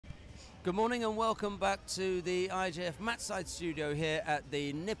Good morning and welcome back to the IJF Matside studio here at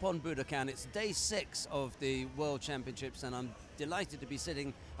the Nippon Budokan. It's day 6 of the World Championships and I'm delighted to be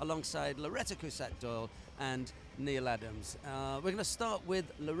sitting alongside Loretta Cusack-Doyle and Neil Adams. We're going to start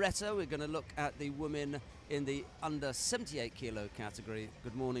with Loretta. We're going to look at the women in the under 78 kilo category.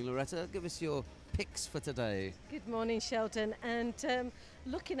 Good morning, Loretta. Give us your picks for today. Good morning, Sheldon. And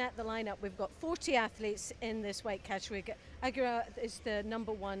looking at the lineup, we've got 40 athletes in this weight category. Aguirre is the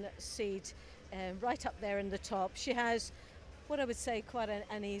 #1 seed, right up there in the top. She has what I would say quite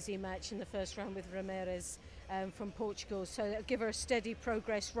an easy match in the first round with Ramirez from Portugal. So it'll give her a steady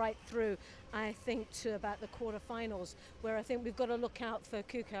progress right through, I think, to about the quarterfinals, where I think we've got to look out for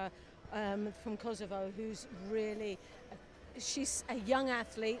Cusack from Kosovo, who's really... She's a young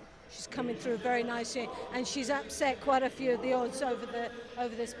athlete. She's coming through very nicely, and she's upset quite a few of the odds over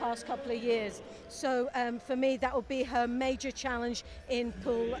this past couple of years. So for me, that will be her major challenge in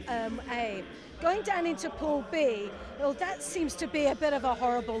Pool A. Going down into Pool B, well, that seems to be a bit of a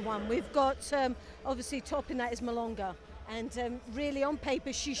horrible one. We've got obviously topping that is Malonga. And really, on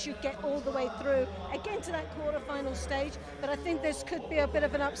paper, she should get all the way through, again to that quarterfinal stage. But I think this could be a bit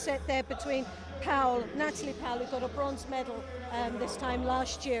of an upset there between Natalie Powell, who got a bronze medal this time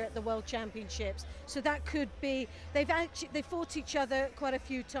last year at the World Championships. So that could be, they fought each other quite a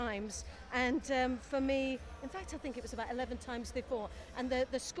few times. And for me, in fact, I think it was about 11 times they fought. And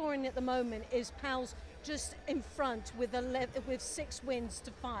the scoring at the moment is Powell's just in front with 6 wins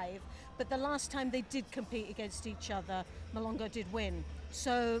to 5. But the last time they did compete against each other, Malonga did win.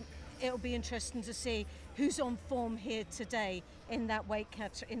 So it'll be interesting to see who's on form here today in that weight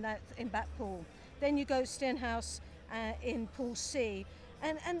category, in that pool. Then you go Stenhouse in Pool C,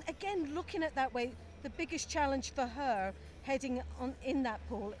 and again, looking at that weight, the biggest challenge for her heading on in that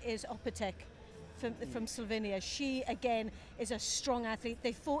pool is Opatek from Slovenia. She again is a strong athlete.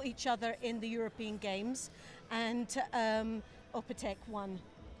 They fought each other in the European Games, and Opatek won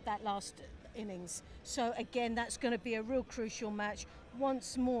that last innings. So again, that's going to be a real crucial match.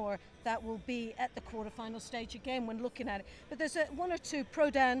 Once more, that will be at the quarterfinal stage again when looking at it. But there's one or two.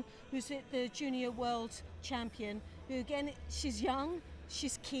 Prodan, who's the junior world champion, who again, she's young,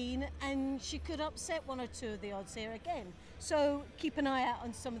 she's keen, and she could upset one or two of the odds here again. So keep an eye out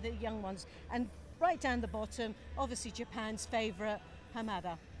on some of the young ones. And right down the bottom, obviously Japan's favourite,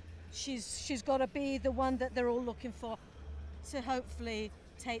 Hamada. She's got to be the one that they're all looking for to hopefully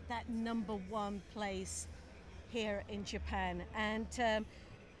take that #1 place here in Japan. And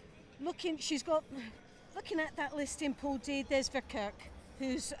looking at that list in Pool D, there's Verkerk,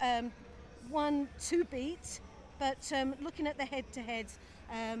 who's won 2 beats, but looking at the head-to-heads,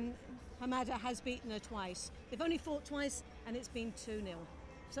 Hamada has beaten her twice. They've only fought twice, and it's been 2-0.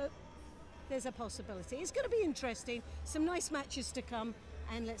 So there's a possibility. It's going to be interesting. Some nice matches to come,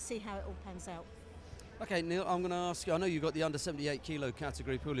 and let's see how it all pans out. Okay, Neil, I'm going to ask you, I know you've got the under 78 kilo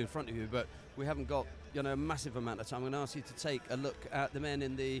category pool in front of you, but we haven't got a massive amount of time. I'm going to ask you to take a look at the men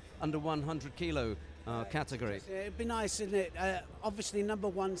in the under 100 kilo category. It'd be nice, isn't it? Obviously,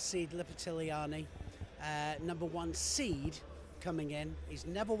 #1 seed Lipitiliani, #1 seed coming in. He's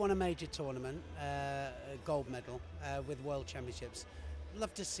never won a major tournament, gold medal with World Championships.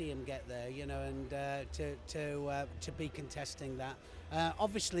 Love to see him get there, and to be contesting that.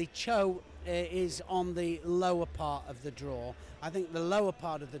 Obviously, Cho is on the lower part of the draw. I think the lower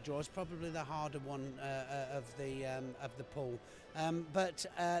part of the draw is probably the harder one of the pool. But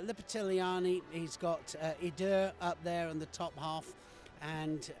Lipitiliani, he's got Idur up there in the top half,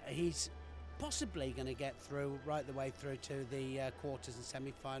 and he's possibly going to get through right the way through to the quarters and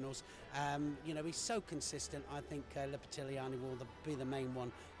semi-finals. He's so consistent. I think Lipitiliani will be the main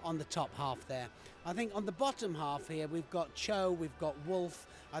one on the top half there. I think on the bottom half here we've got Cho, we've got Wolf.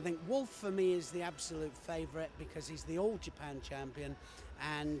 I think Wolf for me is the absolute favourite because he's the All Japan champion,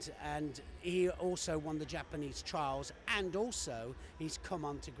 and he also won the Japanese trials, and also he's come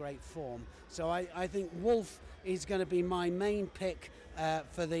on to great form. So I think Wolf is going to be my main pick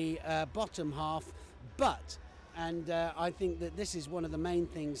for the bottom half, but I think that this is one of the main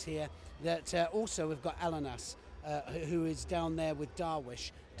things here, that also we've got Alanas, who is down there with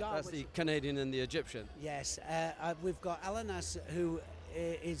Darwish. That's the Canadian and the Egyptian. Yes, we've got Alanas, who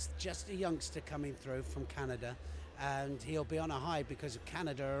is just a youngster coming through from Canada, and he'll be on a high because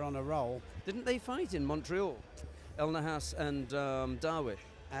Canada are on a roll. Didn't they fight in Montreal, El Nahas and Darwish?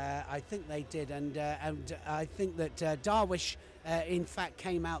 I think they did, and I think that Darwish, in fact,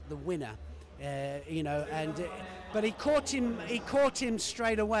 came out the winner. And but he caught him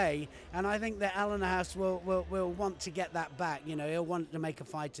straight away, and I think that Allenhouse will want to get that back. You know, he'll want to make a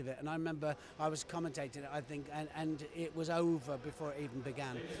fight of it. And I remember I was commentating it, I think, and it was over before it even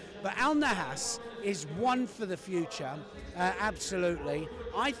began. But Allenhouse is one for the future, absolutely.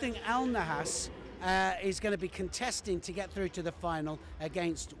 I think Allenhouse is going to be contesting to get through to the final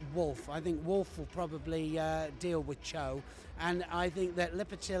against Wolf. I think Wolf will probably deal with Cho, and I think that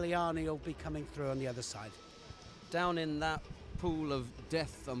Lipitiliani will be coming through on the other side. Down in that pool of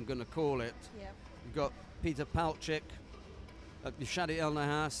death, I'm going to call it, Yep. you've got Peter Palchik, Shadi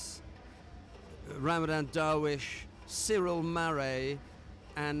Elnahas, Ramadan Darwish, Cyril Marais,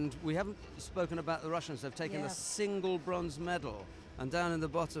 and we haven't spoken about the Russians. They've taken a single bronze medal. And down in the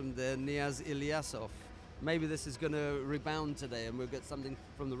bottom there, Niaz Ilyasov. Maybe this is going to rebound today and we'll get something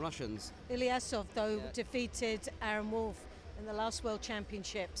from the Russians. Ilyasov, though, defeated Aaron Wolf in the last World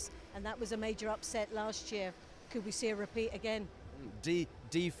Championships, and that was a major upset last year. Could we see a repeat again? D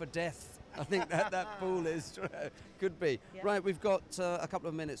for death. I think that pool is could be. Yep. Right, we've got a couple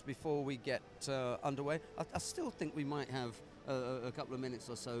of minutes before we get underway. I still think we might have a couple of minutes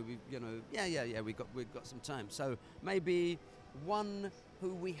or so. We've got some time. So maybe one who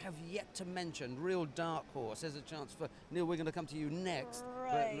we have yet to mention, real dark horse. There's a chance for Neil. We're going to come to you next.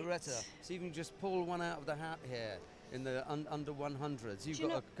 Right. But Loretta, see if you can just pull one out of the hat here in the under 100s. You've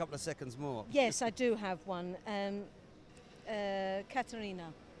got a couple of seconds more. Yes, I do have one.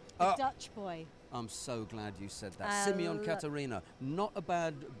 Katarina, the Dutch boy. I'm so glad you said that. Simeon Katarina, not a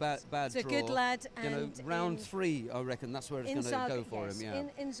bad draw. He's a good lad. And round 3, I reckon that's where it's going to go for him. Yeah.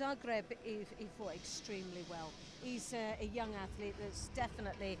 In Zagreb, he fought extremely well. He's a young athlete that's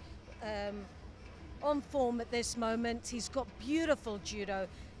definitely on form at this moment. He's got beautiful judo.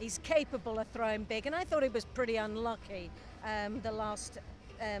 He's capable of throwing big, and I thought he was pretty unlucky the last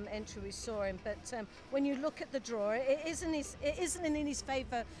entry we saw him. But when you look at the draw, it isn't in his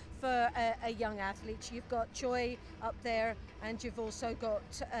favour for a young athlete. You've got Choi up there, and you've also got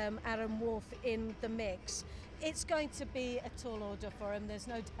Aaron Wolf in the mix. It's going to be a tall order for him, there's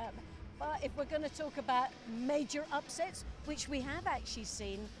no doubt. But if we're going to talk about major upsets, which we have actually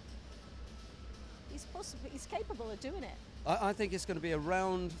seen, he's capable of doing it. I think it's going to be a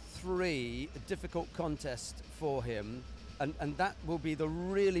round 3 difficult contest for him. And that will be the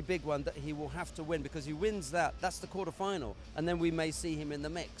really big one that he will have to win, because he wins that's the quarterfinal, and then we may see him in the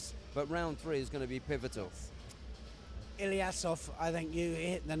mix. But round 3 is going to be pivotal. Ilyasov, I think you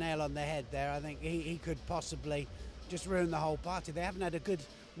hit the nail on the head there. I think he could possibly just ruin the whole party. They haven't had a good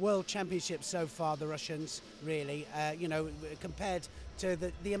World Championship so far, the Russians, really. Compared to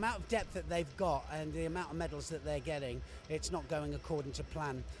the amount of depth that they've got and the amount of medals that they're getting, it's not going according to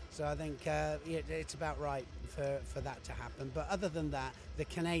plan. So I think it's about right for that to happen. But other than that, the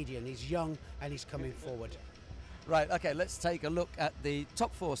Canadian, he's young and he's coming forward. Right, okay, let's take a look at the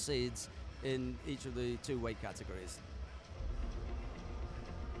top 4 seeds in each of the 2 weight categories.